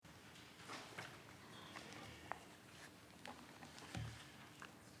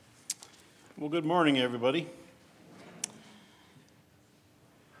Well, good morning, everybody.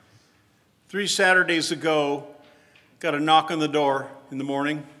 3 Saturdays ago, got a knock on the door in the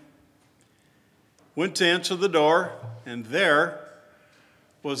morning. Went to answer the door, and there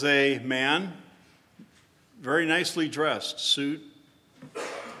was a man, very nicely dressed, suit,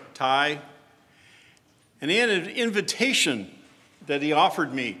 tie, and he had an invitation that he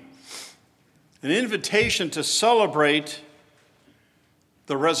offered me. An invitation to celebrate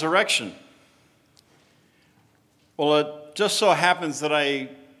the resurrection. Well, it just so happens that I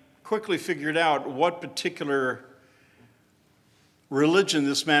quickly figured out what particular religion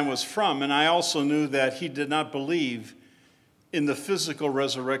this man was from, and I also knew that he did not believe in the physical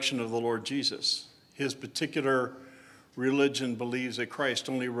resurrection of the Lord Jesus. His particular religion believes that Christ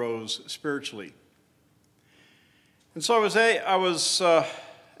only rose spiritually. And so I was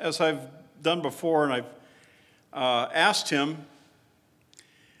as I've done before, and I've asked him,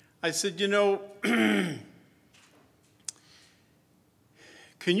 I said,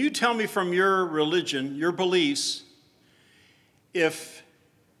 can you tell me from your religion, your beliefs, if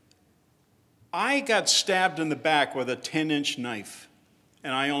I got stabbed in the back with a 10-inch knife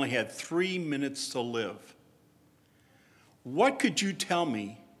and I only had 3 minutes to live, what could you tell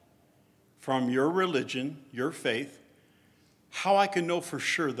me from your religion, your faith, how I can know for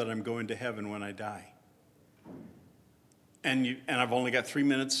sure that I'm going to heaven when I die? And I've only got 3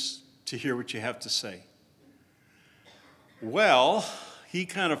 minutes to hear what you have to say. Well, he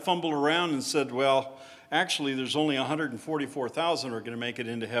kind of fumbled around and said, well, actually, there's only 144,000 who are going to make it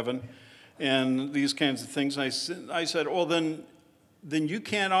into heaven, and these kinds of things. And I said, well, then you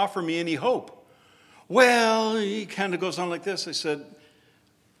can't offer me any hope. Well, he kind of goes on like this. I said,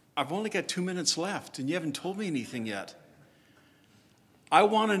 I've only got 2 minutes left, and you haven't told me anything yet. I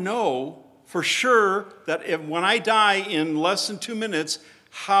want to know for sure that when I die in less than 2 minutes,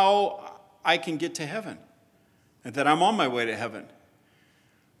 how I can get to heaven, and that I'm on my way to heaven.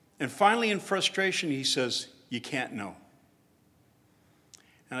 And finally, in frustration, he says, you can't know.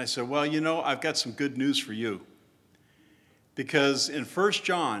 And I said, well, I've got some good news for you. Because in 1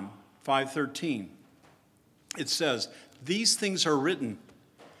 John 5:13, it says, these things are written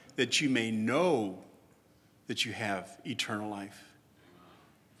that you may know that you have eternal life.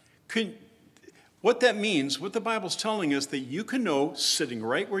 What that means, what the Bible's telling us, that you can know, sitting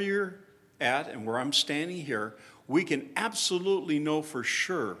right where you're at and where I'm standing here, we can absolutely know for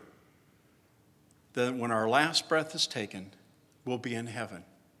sure that when our last breath is taken, we'll be in heaven.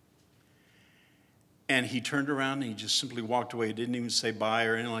 And he turned around and he just simply walked away. He didn't even say bye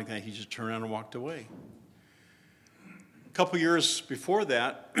or anything like that. He just turned around and walked away. A couple years before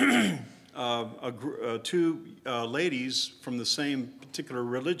that, two ladies from the same particular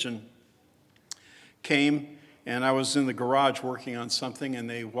religion came, and I was in the garage working on something, and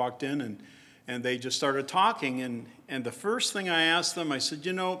they walked in and they just started talking. And the first thing I asked them, I said,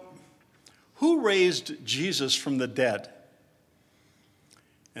 who raised Jesus from the dead?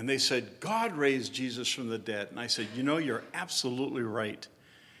 And they said, God raised Jesus from the dead. And I said, you're absolutely right.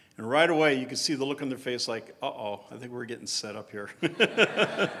 And right away, you could see the look on their face like, uh-oh, I think we're getting set up here.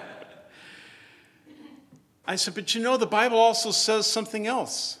 I said, but the Bible also says something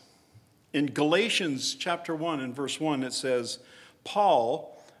else. In Galatians chapter 1 and verse 1, it says,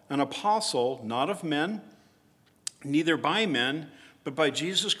 Paul, an apostle, not of men, neither by men, but by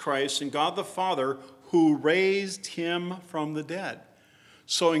Jesus Christ and God the Father, who raised him from the dead.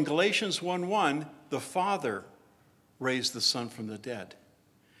 So in Galatians 1:1, the Father raised the Son from the dead.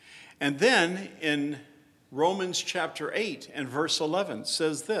 And then in Romans chapter 8 and verse 11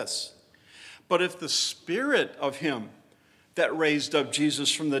 says this, but if the Spirit of him that raised up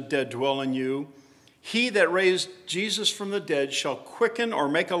Jesus from the dead dwell in you, he that raised Jesus from the dead shall quicken or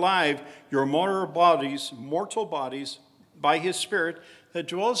make alive your mortal bodies by his Spirit that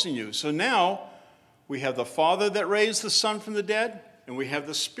dwells in you. So now we have the Father that raised the Son from the dead, and we have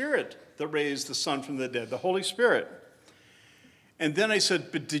the Spirit that raised the Son from the dead, the Holy Spirit. And then I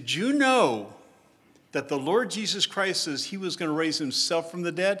said, but did you know that the Lord Jesus Christ says he was going to raise himself from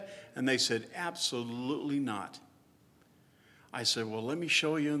the dead? And they said, absolutely not. I said, well, let me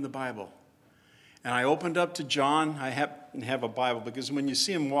show you in the Bible. And I opened up to John. I happen to have a Bible, because when you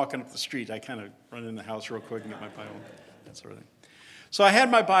see him walking up the street, I kind of run in the house real quick and get my Bible, that sort of thing. So I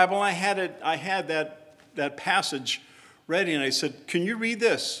had my Bible, and I had that passage ready, and I said, can you read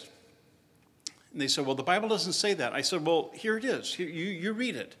this? And they said, well, the Bible doesn't say that. I said, well, here it is. You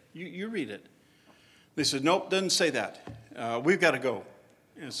read it. You read it. They said, nope, doesn't say that. We've got to go.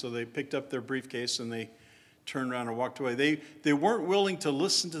 And so they picked up their briefcase, and they turned around and walked away. They weren't willing to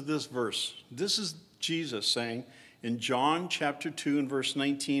listen to this verse. This is Jesus saying in John chapter 2 and verse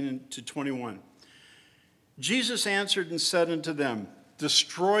 19 to 21. Jesus answered and said unto them,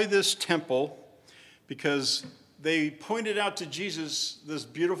 destroy this temple, because they pointed out to Jesus this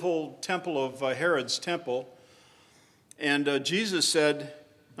beautiful temple of Herod's temple. And Jesus said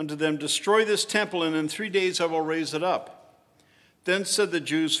unto them, destroy this temple, and in 3 days I will raise it up. Then said the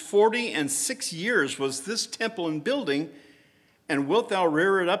Jews, 46 years was this temple in building, and wilt thou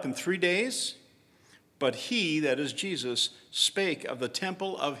rear it up in 3 days? But he, that is Jesus, spake of the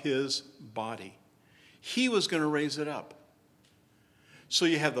temple of his body. He was going to raise it up. So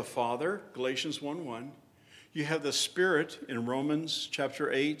you have the Father, Galatians 1:1. You have the Spirit in Romans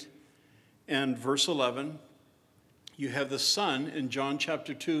chapter 8 and verse 11. You have the Son in John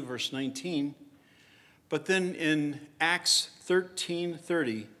chapter 2, verse 19. But then in Acts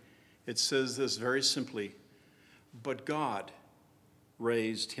 13:30, it says this very simply, but God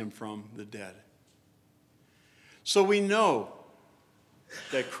raised him from the dead. So we know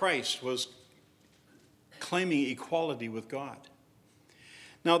that Christ was claiming equality with God.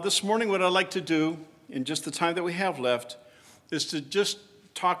 Now, this morning, what I'd like to do, in just the time that we have left, is to just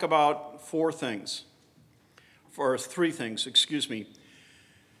talk about three things.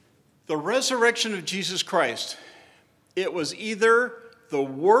 The resurrection of Jesus Christ, it was either the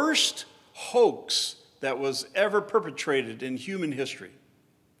worst hoax that was ever perpetrated in human history,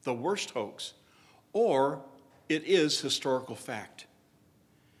 the worst hoax, or it is historical fact.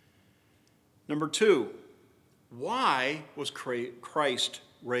 Number two, why was Christ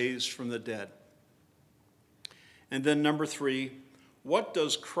raised from the dead? And then number three, what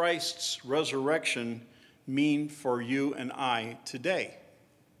does Christ's resurrection mean for you and I today?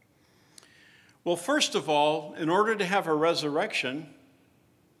 Well, first of all, in order to have a resurrection,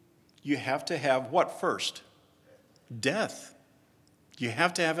 you have to have what first? Death. You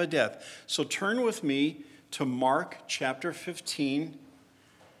have to have a death. So turn with me to Mark chapter 15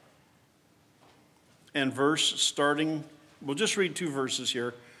 and we'll just read 2 verses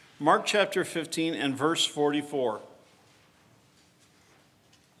here. Mark chapter 15 and verse 44.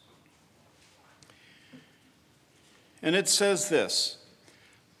 And it says this,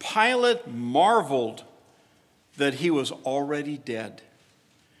 Pilate marveled that he was already dead.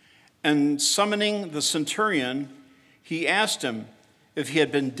 And summoning the centurion, he asked him if he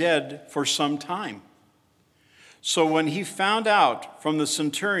had been dead for some time. So when he found out from the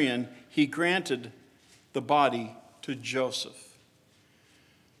centurion, he granted the body to Joseph.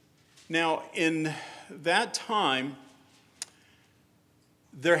 Now, in that time,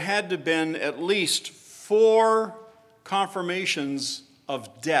 there had to have been at least 4 confirmations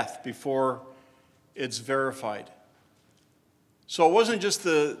of death before it's verified. So it wasn't just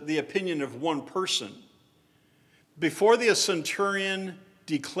the opinion of one person. Before the centurion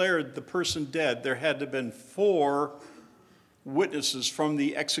declared the person dead, there had to have been 4 witnesses from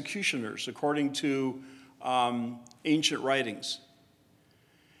the executioners, according to ancient writings.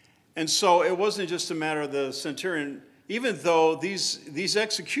 And so it wasn't just a matter of the centurion, even though these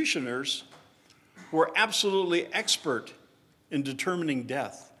executioners were absolutely expert in determining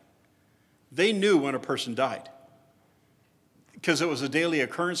death. They knew when a person died because it was a daily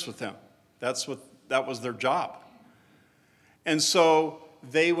occurrence with them. That was their job. And so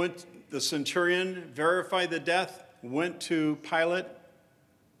the centurion verified the death, went to Pilate,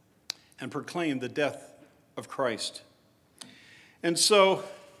 and proclaimed the death of Christ. And so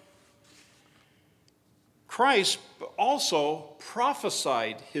Christ also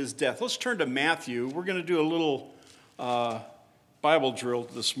prophesied his death. Let's turn to Matthew. We're going to do a little Bible drill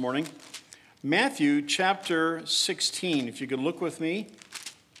this morning. Matthew chapter 16, if you could look with me.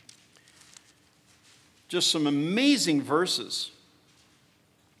 Just some amazing verses.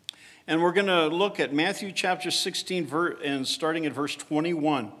 And we're going to look at Matthew chapter 16 and starting at verse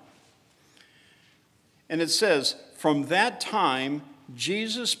 21. And it says, from that time,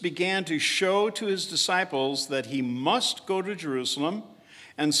 Jesus began to show to his disciples that he must go to Jerusalem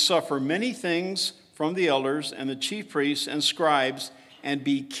and suffer many things from the elders and the chief priests and scribes and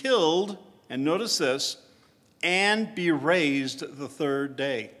be killed, and notice this, and be raised the 3rd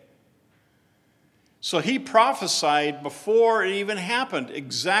day. So he prophesied before it even happened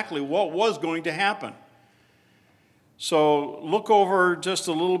exactly what was going to happen. So look over just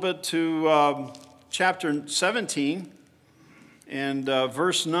a little bit to chapter 17 and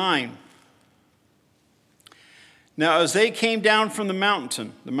verse 9. Now, as they came down from the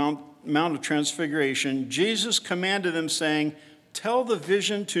mountain, the Mount of Transfiguration, Jesus commanded them, saying, tell the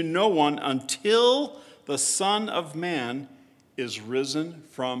vision to no one until the Son of Man is risen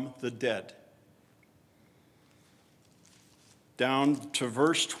from the dead. Down to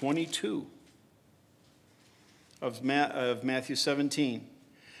verse 22. of Matthew 17.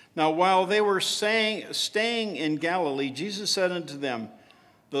 Now, while they were staying in Galilee, Jesus said unto them,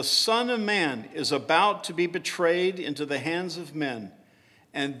 the Son of Man is about to be betrayed into the hands of men,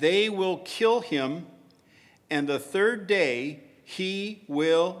 and they will kill him, and the third day he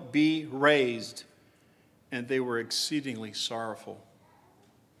will be raised. And they were exceedingly sorrowful.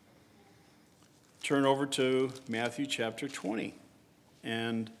 Turn over to Matthew chapter 20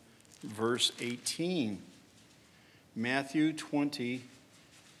 and verse 18. Matthew 20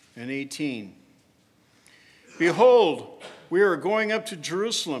 and 18. Behold, we are going up to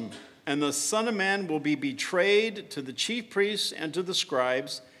Jerusalem, and the Son of Man will be betrayed to the chief priests and to the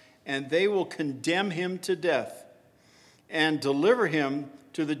scribes, and they will condemn him to death and deliver him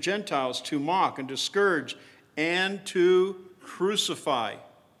to the Gentiles to mock and to scourge and to crucify.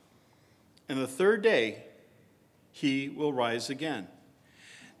 And the third day he will rise again.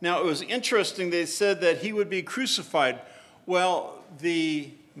 Now, it was interesting, they said that he would be crucified. Well,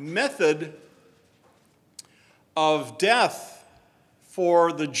 the method of death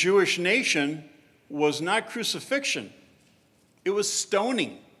for the Jewish nation was not crucifixion. It was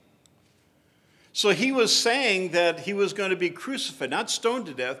stoning. So he was saying that he was going to be crucified, not stoned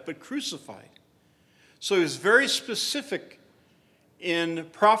to death, but crucified. So he was very specific in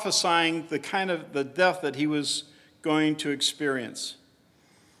prophesying the kind of the death that he was going to experience.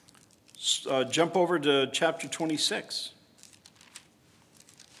 Jump over to chapter 26.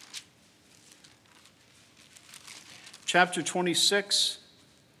 Chapter 26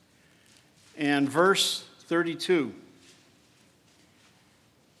 and verse 32.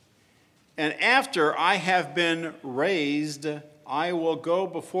 And after I have been raised, I will go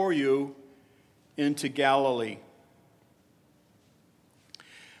before you into Galilee.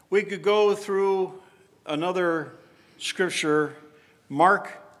 We could go through another scripture,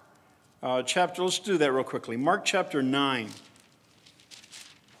 Mark chapter, let's do that real quickly. Mark chapter 9.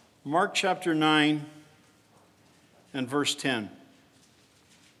 Mark chapter 9 and verse 10.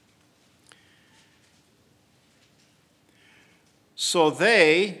 So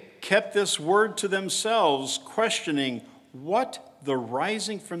they kept this word to themselves, questioning what the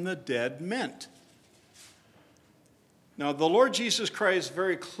rising from the dead meant. Now, the Lord Jesus Christ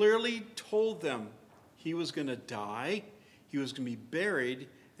very clearly told them he was going to die, he was going to be buried,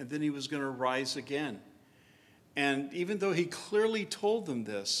 and then he was going to rise again. And even though he clearly told them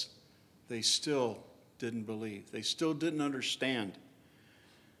this, they still didn't believe. They still didn't understand.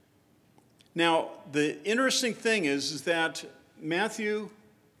 Now, the interesting thing is that Matthew,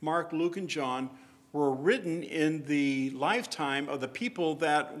 Mark, Luke, and John were written in the lifetime of the people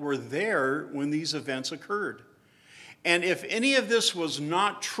that were there when these events occurred. And if any of this was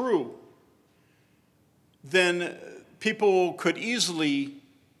not true, then people could easily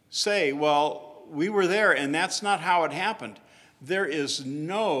say, well, we were there and that's not how it happened. There is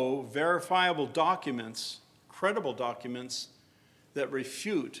no verifiable documents, credible documents, that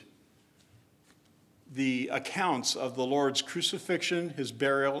refute the accounts of the Lord's crucifixion, his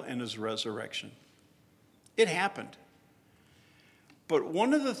burial, and his resurrection. It happened. But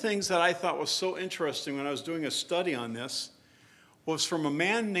one of the things that I thought was so interesting when I was doing a study on this was from a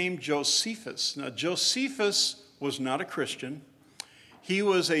man named Josephus. Now, Josephus was not a Christian. He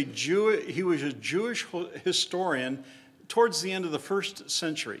was a Jewish historian towards the end of the first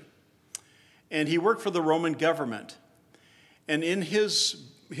century. And he worked for the Roman government. And in his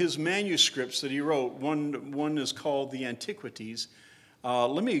manuscripts that he wrote, one is called the Antiquities.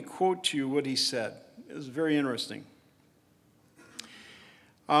 Let me quote to you what he said. It was very interesting.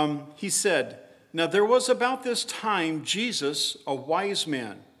 He said, now there was about this time Jesus, a wise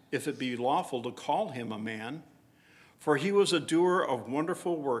man, if it be lawful to call him a man, for he was a doer of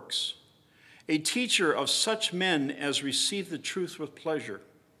wonderful works, a teacher of such men as receive the truth with pleasure.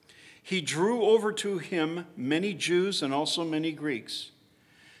 He drew over to him many Jews and also many Greeks.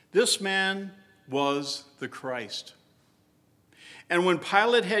 This man was the Christ. And when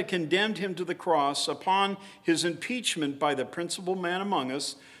Pilate had condemned him to the cross, upon his impeachment by the principal man among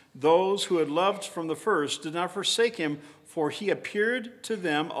us, those who had loved from the first did not forsake him, for he appeared to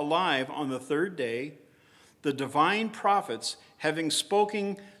them alive on the third day. The divine prophets, having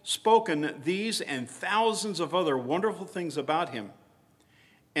spoken these and thousands of other wonderful things about him.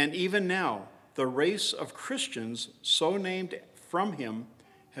 And even now, the race of Christians, so named from him,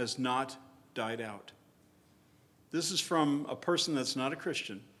 has not died out. This is from a person that's not a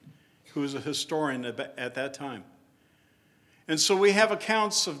Christian, who is a historian at that time. And so we have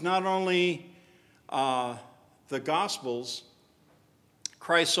accounts of not only the Gospels,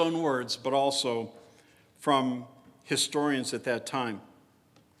 Christ's own words, but also from historians at that time.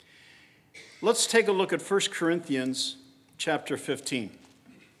 Let's take a look at 1 Corinthians chapter 15.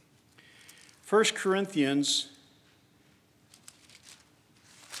 1 Corinthians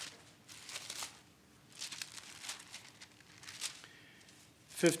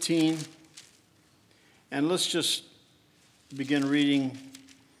 '15, and let's just begin reading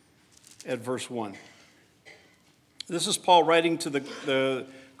at verse 1. This is Paul writing to the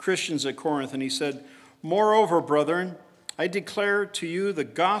Christians at Corinth, and he said, "Moreover, brethren, I declare to you the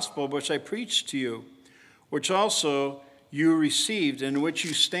gospel which I preached to you, which also you received, and in which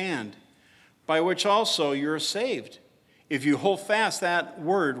you stand, by which also you are saved, if you hold fast that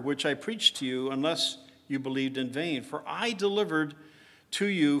word which I preached to you, unless you believed in vain. For I delivered to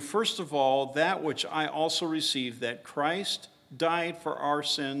you, first of all, that which I also received, that Christ died for our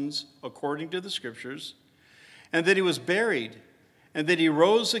sins according to the Scriptures, and that he was buried, and that he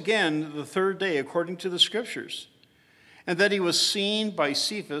rose again the third day according to the Scriptures, and that he was seen by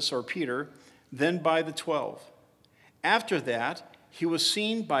Cephas, or Peter, then by the 12. After that, he was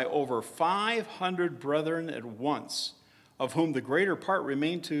seen by over 500 brethren at once, of whom the greater part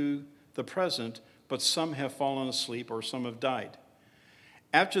remain to the present, but some have fallen asleep, or some have died.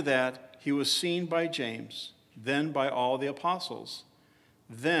 After that, he was seen by James, then by all the apostles.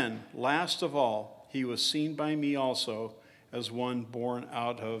 Then, last of all, he was seen by me also, as one born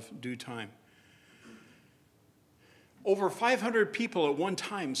out of due time." Over 500 people at one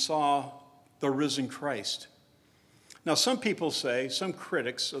time saw the risen Christ. Now, some people say, some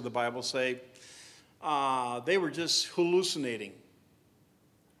critics of the Bible say, they were just hallucinating.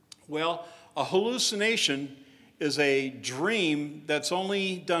 Well, a hallucination is a dream that's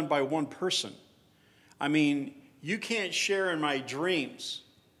only done by one person. I mean, you can't share in my dreams.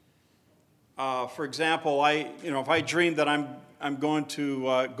 For example, if I dream that I'm going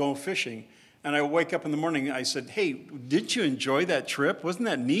to go fishing, and I wake up in the morning, I said, "Hey, did you enjoy that trip? Wasn't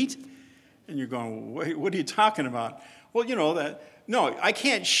that neat?" And you're going, "Wait, what are you talking about?" Well, no, I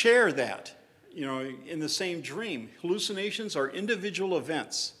can't share that, in the same dream. Hallucinations are individual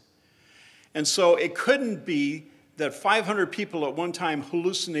events. And so it couldn't be that 500 people at one time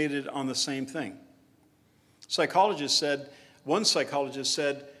hallucinated on the same thing. One psychologist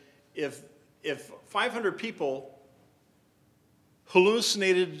said, if 500 people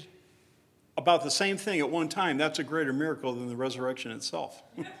hallucinated about the same thing at one time, that's a greater miracle than the resurrection itself.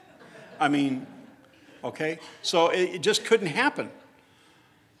 I mean, okay? So it just couldn't happen.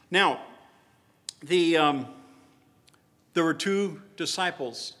 Now, there were two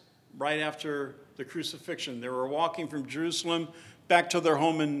disciples right after the crucifixion. They were walking from Jerusalem back to their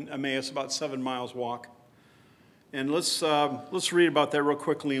home in Emmaus, about 7 miles walk. And let's read about that real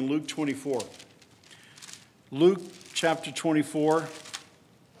quickly in Luke 24. Luke chapter 24.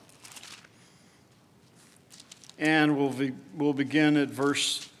 And we'll begin at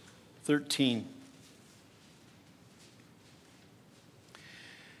verse 13.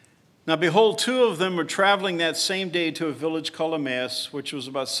 "Now behold, two of them were traveling that same day to a village called Emmaus, which was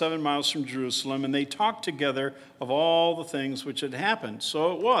about 7 miles from Jerusalem, and they talked together of all the things which had happened.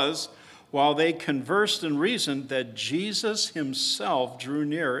 So it was, while they conversed and reasoned, that Jesus himself drew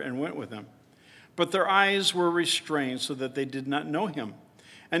near and went with them. But their eyes were restrained so that they did not know him.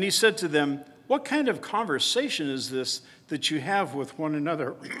 And he said to them, 'What kind of conversation is this that you have with one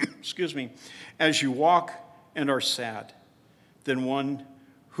another, as you walk and are sad?' Then one,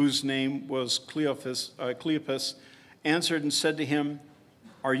 whose name was Cleopas, answered and said to him,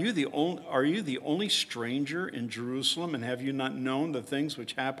 Are you the only stranger in Jerusalem, and have you not known the things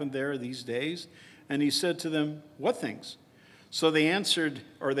which happened there these days?' And he said to them, 'What things?' So they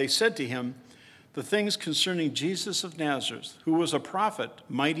said to him, 'The things concerning Jesus of Nazareth, who was a prophet,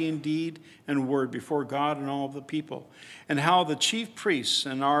 mighty in deed and word before God and all the people, and how the chief priests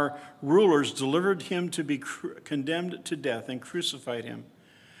and our rulers delivered him to be condemned to death and crucified him.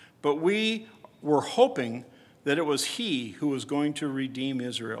 But we were hoping that it was he who was going to redeem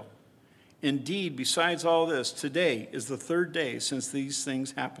Israel. Indeed, besides all this, today is the third day since these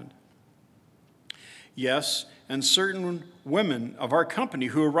things happened. Yes, and certain women of our company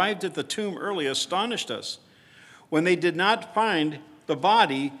who arrived at the tomb early astonished us. When they did not find the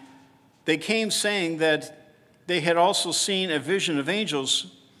body, they came saying that they had also seen a vision of angels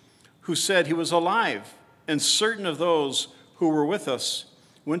who said he was alive. And certain of those who were with us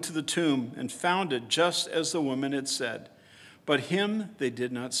went to the tomb and found it just as the woman had said, but him they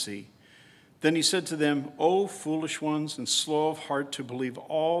did not see. Then he said to them, O foolish ones and slow of heart to believe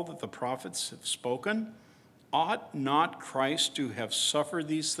all that the prophets have spoken, ought not Christ to have suffered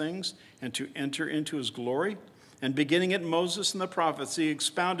these things and to enter into his glory? And beginning at Moses and the prophets, he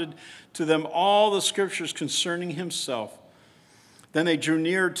expounded to them all the scriptures concerning himself. Then they drew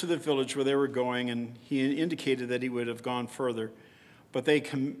near to the village where they were going, and he indicated that he would have gone further. But they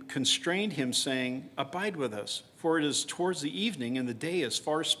constrained him, saying, "Abide with us, for it is towards the evening, and the day is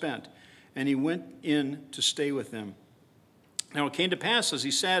far spent." And he went in to stay with them. Now it came to pass, as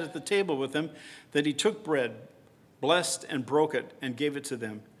he sat at the table with them, that he took bread, blessed and broke it, and gave it to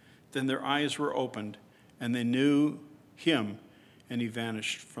them. Then their eyes were opened, and they knew him, and he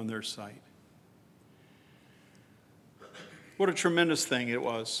vanished from their sight. What a tremendous thing it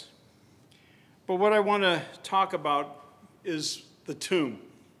was. But what I want to talk about is the tomb.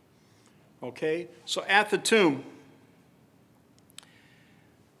 Okay? So at the tomb,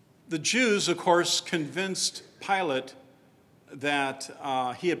 the Jews, of course, convinced Pilate that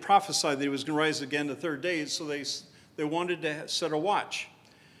he had prophesied that he was going to rise again the third day, so they wanted to set a watch.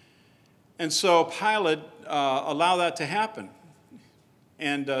 And so Pilate allowed that to happen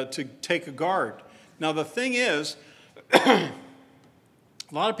and to take a guard. Now the thing is, a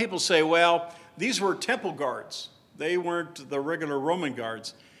lot of people say, well, these were temple guards. They weren't the regular Roman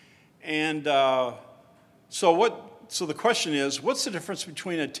guards. And so the question is, what's the difference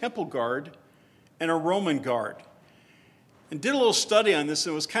between a temple guard and a Roman guard? And did a little study on this,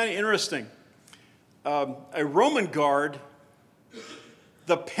 and it was kind of interesting. A Roman guard,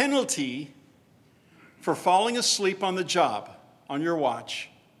 the penalty for falling asleep on the job, on your watch,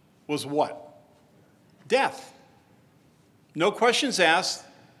 was what? Death. No questions asked.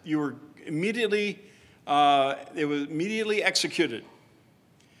 You were immediately, it was immediately executed.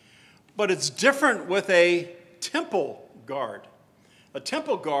 But it's different with a temple guard. A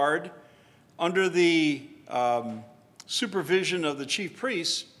temple guard, under the supervision of the chief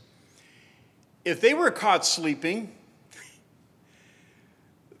priests, if they were caught sleeping,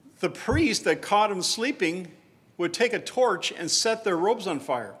 the priest that caught them sleeping would take a torch and set their robes on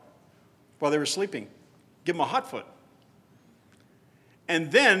fire while they were sleeping, give them a hot foot.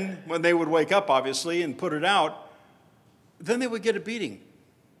 And then, when they would wake up, obviously, and put it out, then they would get a beating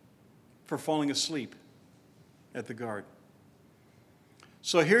for falling asleep at the guard.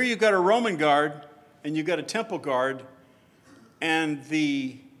 So here you've got a Roman guard, and you've got a temple guard, and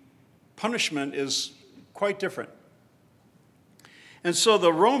the punishment is quite different. And so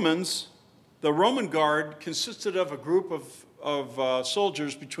the Roman guard consisted of a group of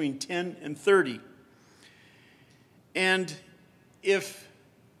soldiers between 10 and 30. And if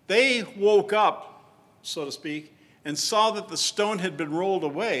they woke up, so to speak, and saw that the stone had been rolled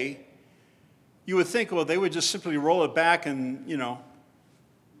away, you would think, well, they would just simply roll it back and,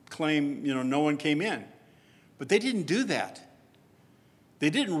 claim, no one came in. But they didn't do that. They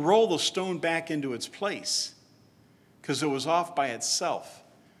didn't roll the stone back into its place because it was off by itself.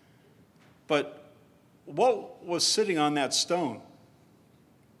 But what was sitting on that stone?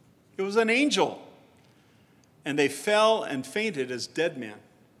 It was an angel. And they fell and fainted as dead men.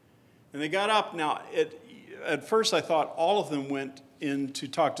 And they got up. Now, at first I thought all of them went in to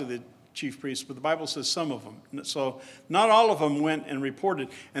talk to the chief priest, but the Bible says some of them. So not all of them went and reported.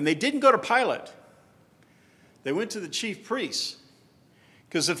 And they didn't go to Pilate. They went to the chief priests.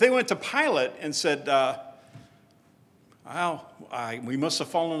 Because if they went to Pilate and said, we must have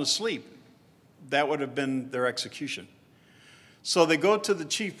fallen asleep, that would have been their execution. So they go to the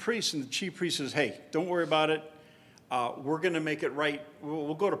chief priest, and the chief priest says, hey, don't worry about it. We're going to make it right.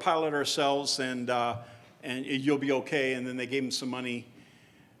 We'll go to Pilate ourselves, and you'll be okay. And then they gave him some money.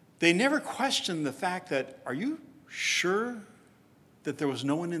 They never questioned the fact that, are you sure that there was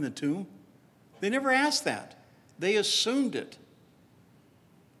no one in the tomb? They never asked that. They assumed it.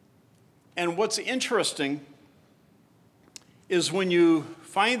 And what's interesting is when you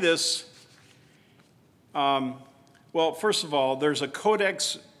find this, well, first of all, there's a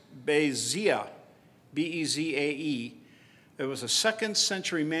Codex Bezae, Bezae. It was a 2nd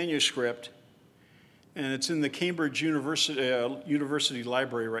century manuscript, and it's in the Cambridge University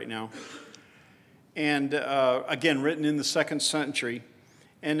Library right now. And again, written in the 2nd century.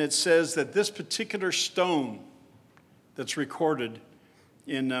 And it says that this particular stone that's recorded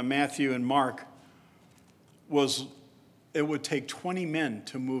in Matthew and Mark it would take 20 men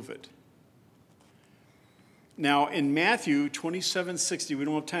to move it. Now, in Matthew 27:60, we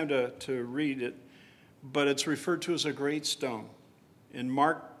don't have time to read it, but it's referred to as a great stone. In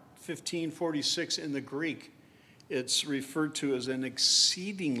Mark 15:46, in the Greek, it's referred to as an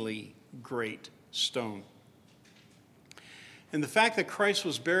exceedingly great stone. And the fact that Christ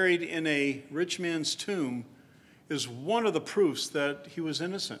was buried in a rich man's tomb is one of the proofs that he was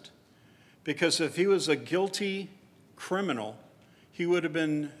innocent. Because if he was a guilty criminal, he would have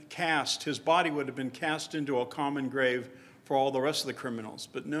been his body would have been cast into a common grave for all the rest of the criminals.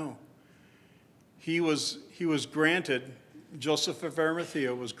 But no, he was granted Joseph of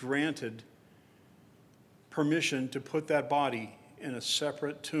Arimathea was granted permission to put that body in a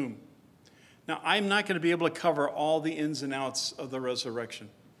separate tomb. Now, I'm not going to be able to cover all the ins and outs of the resurrection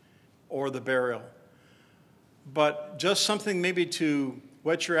or the burial, but just something maybe to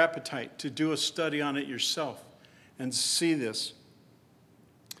whet your appetite, to do a study on it yourself and see this.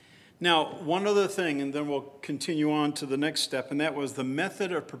 Now, one other thing, and then we'll continue on to the next step, and that was the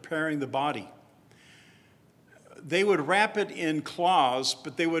method of preparing the body. They would wrap it in cloths,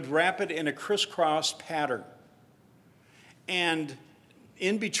 but they would wrap it in a crisscross pattern. And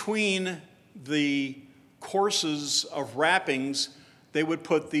in between the courses of wrappings, they would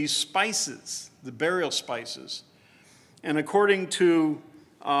put these spices, the burial spices. And according to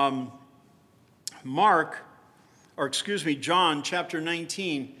John chapter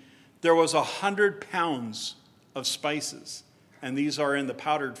 19, there was 100 pounds of spices, and these are in the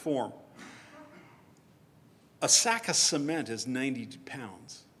powdered form. A sack of cement is 90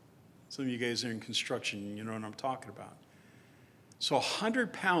 pounds. Some of you guys are in construction, you know what I'm talking about. So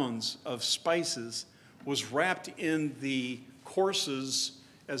 100 pounds of spices was wrapped in the courses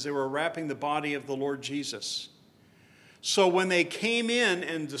as they were wrapping the body of the Lord Jesus. So when they came in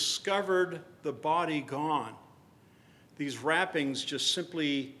and discovered the body gone, these wrappings just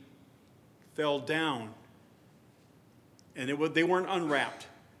simply fell down. And they weren't unwrapped.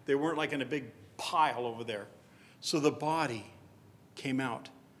 They weren't like in a big pile over there. So the body came out,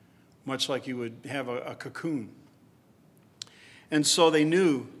 much like you would have a cocoon. And so they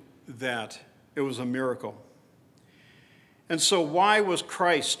knew that it was a miracle. And so why was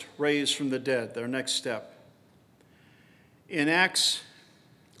Christ raised from the dead? Their next step. In Acts,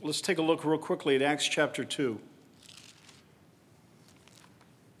 let's take a look real quickly at Acts chapter 2.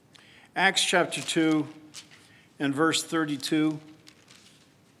 Acts chapter 2 and verse 32.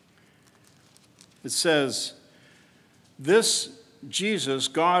 It says, "This Jesus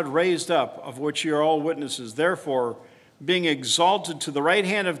God raised up, of which you are all witnesses. Therefore, being exalted to the right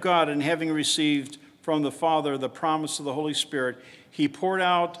hand of God and having received from the Father the promise of the Holy Spirit, he poured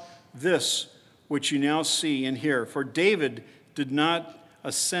out this which you now see and hear. For David did not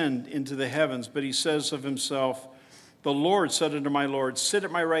ascend into the heavens, but he says of himself, 'The Lord said unto my Lord, sit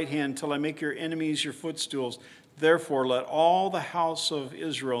at my right hand till I make your enemies your footstools. Therefore, let all the house of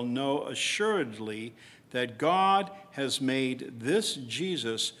Israel know assuredly that God has made this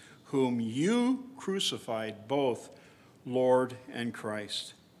Jesus, whom you crucified, both Lord and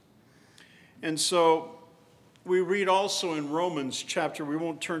Christ.'" And so we read also in Romans chapter, we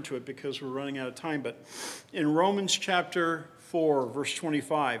won't turn to it because we're running out of time, but in Romans chapter 4, verse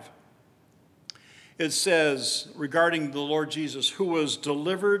 25, it says regarding the Lord Jesus, who was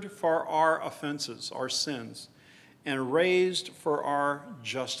delivered for our offenses, our sins, and raised for our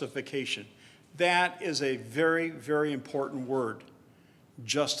justification. That is a very, very important word,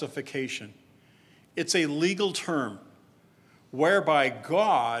 justification. It's a legal term whereby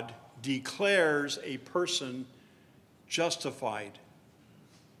God declares a person justified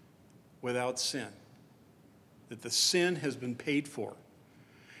without sin, that the sin has been paid for.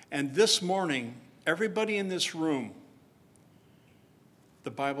 And this morning, everybody in this room,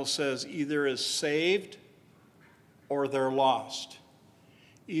 the Bible says, either is saved or they're lost.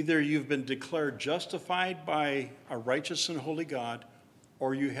 Either you've been declared justified by a righteous and holy God,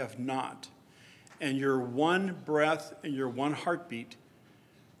 or you have not. And you're one breath and you're one heartbeat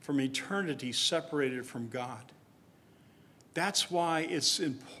from eternity separated from God. That's why it's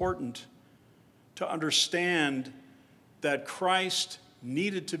important to understand that Christ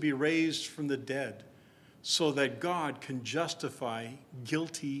needed to be raised from the dead so that God can justify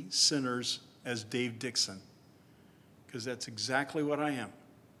guilty sinners as Dave Dixon. Because that's exactly what I am.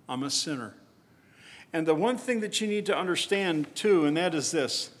 I'm a sinner. And the one thing that you need to understand too, and that is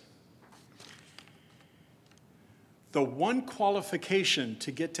this: the one qualification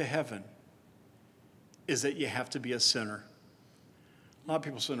to get to heaven is that you have to be a sinner. A lot of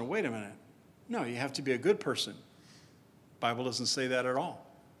people say, no, wait a minute. No, you have to be a good person. The Bible doesn't say that at all.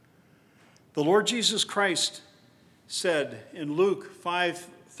 The Lord Jesus Christ said in Luke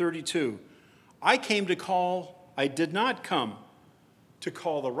 5:32, I did not come to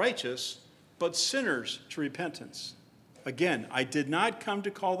call the righteous, but sinners to repentance. Again, I did not come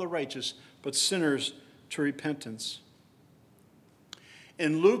to call the righteous, but sinners to repentance.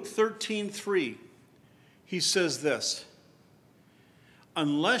 In Luke 13:3, he says this: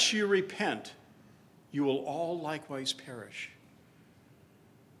 unless you repent, you will all likewise perish.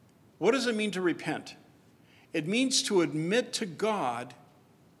 What does it mean to repent? It means to admit to God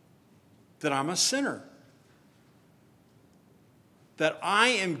that I'm a sinner, that I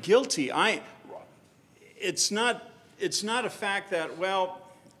am guilty. It's not it's not a fact that, well,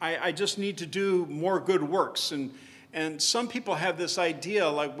 I just need to do more good works. And some people have this idea,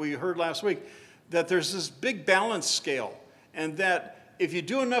 like we heard last week, that there's this big balance scale, and that if you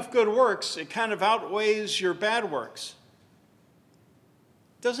do enough good works, it kind of outweighs your bad works.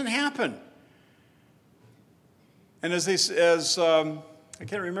 It doesn't happen. And I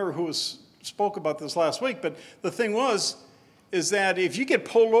can't remember who spoke about this last week, but the thing is that if you get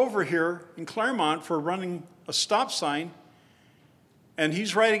pulled over here in Claremont for running a stop sign, and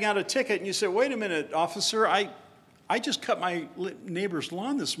he's writing out a ticket, and you say, wait a minute, officer, I just cut my neighbor's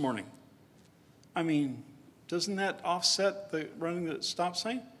lawn this morning. I mean, doesn't that offset the running the stop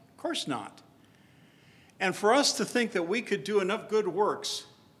sign? Of course not. And for us to think that we could do enough good works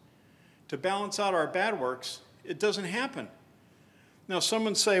to balance out our bad works, it doesn't happen. Now,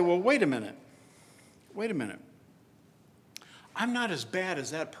 someone say, well, wait a minute. I'm not as bad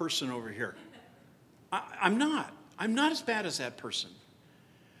as that person over here. I'm not. I'm not as bad as that person.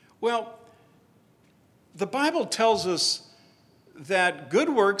 Well, the Bible tells us that good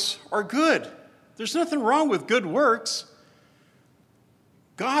works are good. There's nothing wrong with good works.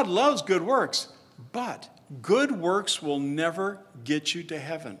 God loves good works, but good works will never get you to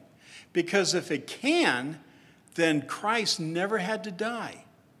heaven. Because if it can, then Christ never had to die.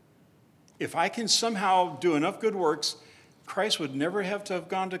 If I can somehow do enough good works, Christ would never have to have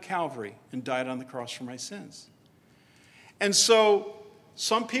gone to Calvary and died on the cross for my sins. And so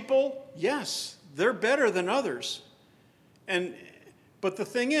some people, yes, they're better than others. But the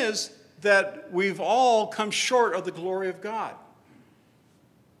thing is that we've all come short of the glory of God.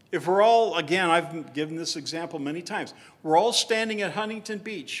 If we're all, again, I've given this example many times, we're all standing at Huntington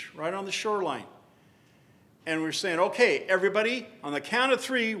Beach, right on the shoreline. And we're saying, okay, everybody, on the count of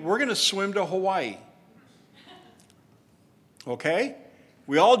 3, we're going to swim to Hawaii. Okay?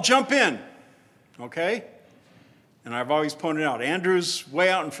 We all jump in. Okay? And I've always pointed out, Andrew's way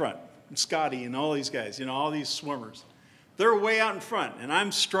out in front, and Scotty and all these guys, all these swimmers. They're way out in front, and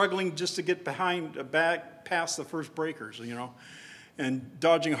I'm struggling just to get back past the first breakers, and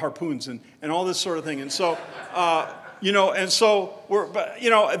dodging harpoons and all this sort of thing. And so,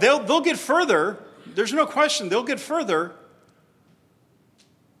 they'll get further. There's no question they'll get further,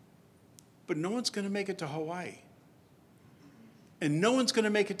 but no one's going to make it to Hawaii. And no one's going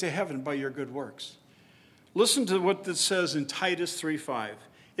to make it to heaven by your good works. Listen to what this says in Titus 3:5.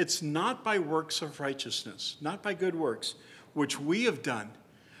 It's not by works of righteousness, not by good works, which we have done,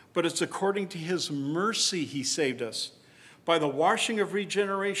 but it's according to his mercy he saved us, by the washing of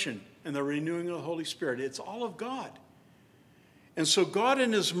regeneration and the renewing of the Holy Spirit. It's all of God. And so God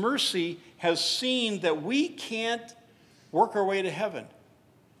in his mercy has seen that we can't work our way to heaven,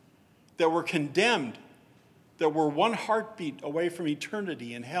 that we're condemned, that we're one heartbeat away from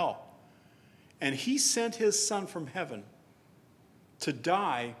eternity in hell. And he sent his son from heaven to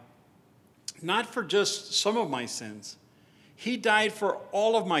die, not for just some of my sins. He died for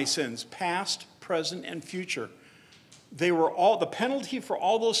all of my sins, past, present, and future. The penalty for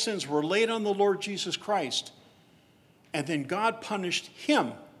all those sins were laid on the Lord Jesus Christ. And then God punished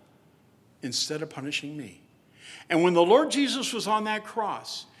him instead of punishing me. And when the Lord Jesus was on that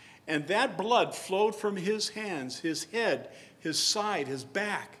cross, and that blood flowed from his hands, his head, his side, his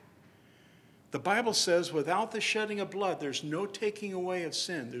back, the Bible says without the shedding of blood, there's no taking away of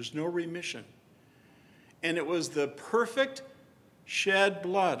sin. There's no remission. And it was the perfect shed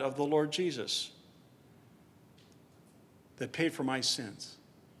blood of the Lord Jesus that paid for my sins.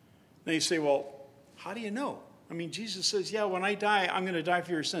 Now you say, well, how do you know? I mean, Jesus says, yeah, when I die, I'm going to die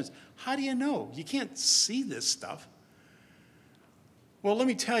for your sins. How do you know? You can't see this stuff. Well, let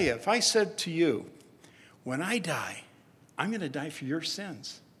me tell you, if I said to you, when I die, I'm going to die for your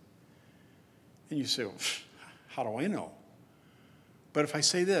sins. And you say, well, how do I know? But if I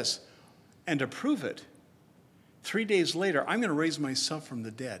say this, and to prove it, 3 days later, I'm going to raise myself from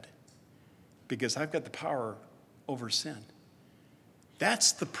the dead because I've got the power over sin.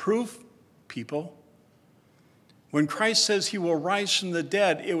 That's the proof, people. When Christ says he will rise from the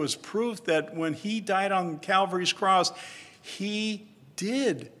dead, it was proof that when he died on Calvary's cross, he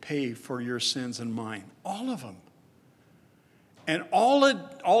did pay for your sins and mine, all of them. And all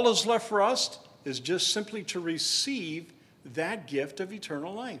is left for us is just simply to receive that gift of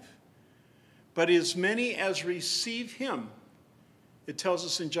eternal life. But as many as receive him, it tells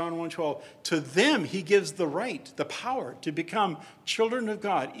us in John 1:12, to them he gives the right, the power to become children of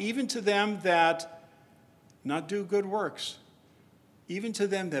God, even to them that not do good works, even to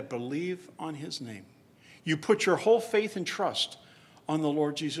them that believe on his name. You put your whole faith and trust on the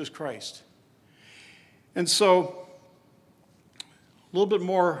Lord Jesus Christ. And so, a little bit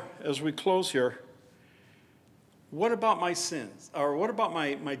more as we close here. what about my sins? Or what about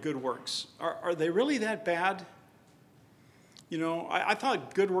my good works? Are they really that bad? You know, I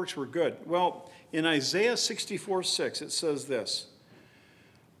thought good works were good. Well, in Isaiah 64:6, it says this,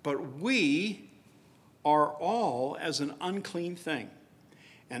 "But we are all as an unclean thing,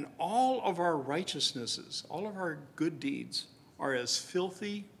 and all of our righteousnesses, all of our good deeds, are as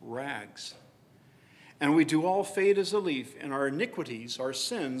filthy rags. And we do all fade as a leaf, and our iniquities, our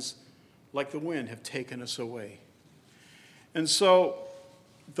sins, like the wind, have taken us away." And so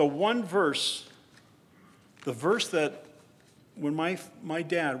the one verse, the verse that when my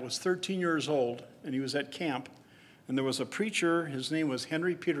dad was 13 years old and he was at camp, and there was a preacher, his name was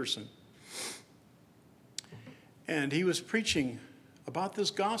Henry Peterson, and he was preaching about this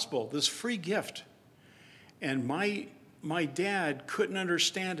gospel, this free gift. And my dad couldn't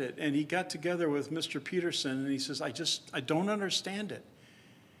understand it, and he got together with Mr. Peterson, and he says, I don't understand it.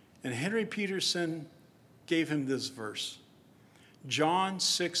 And Henry Peterson gave him this verse, John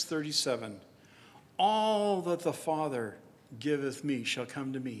 6:37, "All that the Father giveth me shall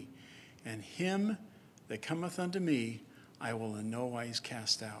come to me, and him that cometh unto me I will in no wise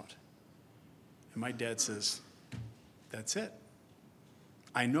cast out." And my dad says, that's it.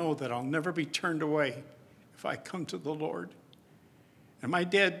 I know that I'll never be turned away if I come to the Lord. And my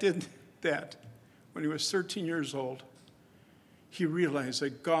dad did that when he was 13 years old. He realized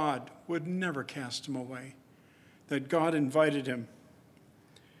that God would never cast him away, that God invited him.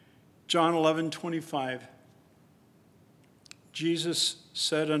 John 11:25, Jesus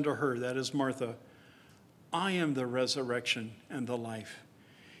said unto her, that is Martha, "I am the resurrection and the life.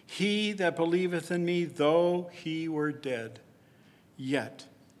 He that believeth in me, though he were dead, yet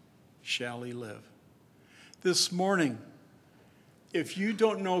shall he live." This morning, if you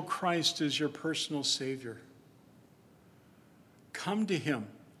don't know Christ as your personal Savior, come to him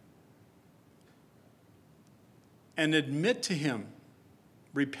and admit to him,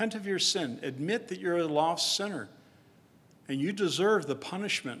 repent of your sin, admit that you're a lost sinner and you deserve the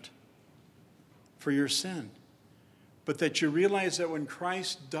punishment for your sin. But that you realize that when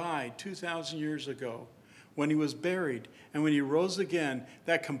Christ died 2,000 years ago, when he was buried, and when he rose again,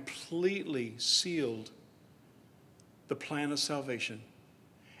 that completely sealed the plan of salvation.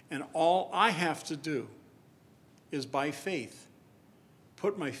 And all I have to do is by faith,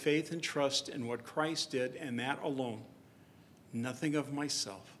 put my faith and trust in what Christ did, and that alone, nothing of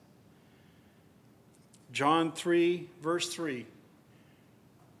myself. John 3, verse 3,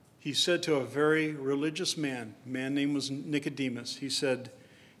 he said to a very religious man, a man named was Nicodemus, he said,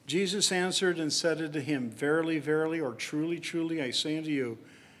 Jesus answered and said unto him, "Verily, verily, or truly, truly, I say unto you,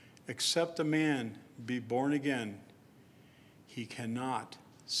 except a man be born again, he cannot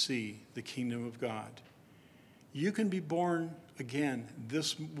see the kingdom of God." You can be born again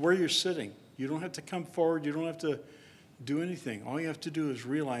where you're sitting. You don't have to come forward. You don't have to do anything. All you have to do is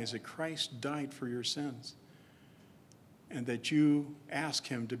realize that Christ died for your sins and that you ask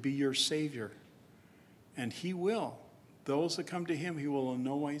him to be your Savior. And he will. Those that come to him, he will in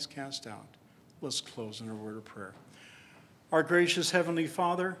no wise cast out. Let's close in a word of prayer. Our gracious Heavenly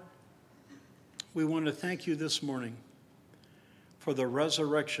Father, we want to thank you this morning for the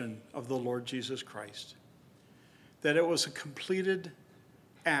resurrection of the Lord Jesus Christ. That it was a completed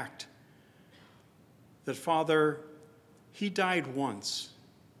act. That, Father, he died once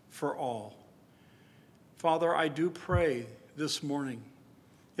for all. Father, I do pray this morning,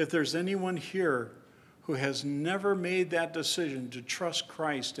 if there's anyone here who has never made that decision to trust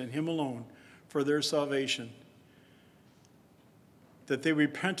Christ and him alone for their salvation, that they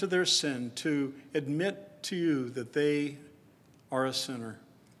repent of their sin, to admit to you that they are a sinner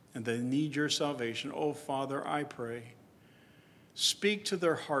and they need your salvation. Oh, Father, I pray, speak to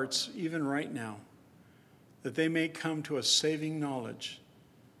their hearts even right now, that they may come to a saving knowledge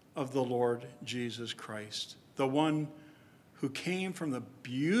of the Lord Jesus Christ, the one who came from the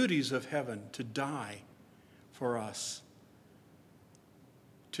beauties of heaven to die for us,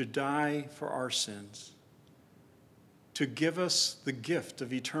 to die for our sins, to give us the gift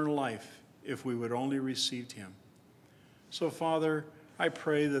of eternal life if we would only receive him. So, Father, I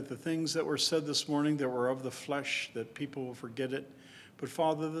pray that the things that were said this morning that were of the flesh, that people will forget it. But,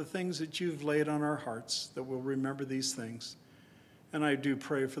 Father, the things that you've laid on our hearts, that we'll remember these things. And I do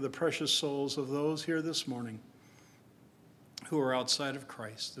pray for the precious souls of those here this morning who are outside of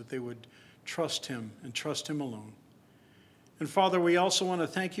Christ, that they would trust him and trust him alone. And, Father, we also want to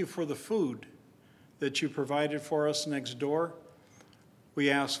thank you for the food that you provided for us next door. We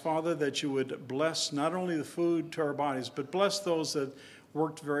ask, Father, that you would bless not only the food to our bodies, but bless those that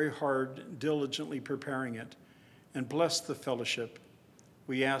worked very hard, diligently preparing it, and bless the fellowship.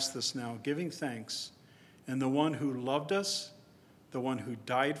 We ask this now, giving thanks and the one who loved us, the one who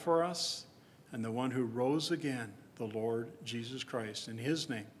died for us, and the one who rose again, the Lord Jesus Christ. In his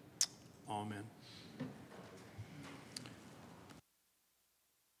name, amen.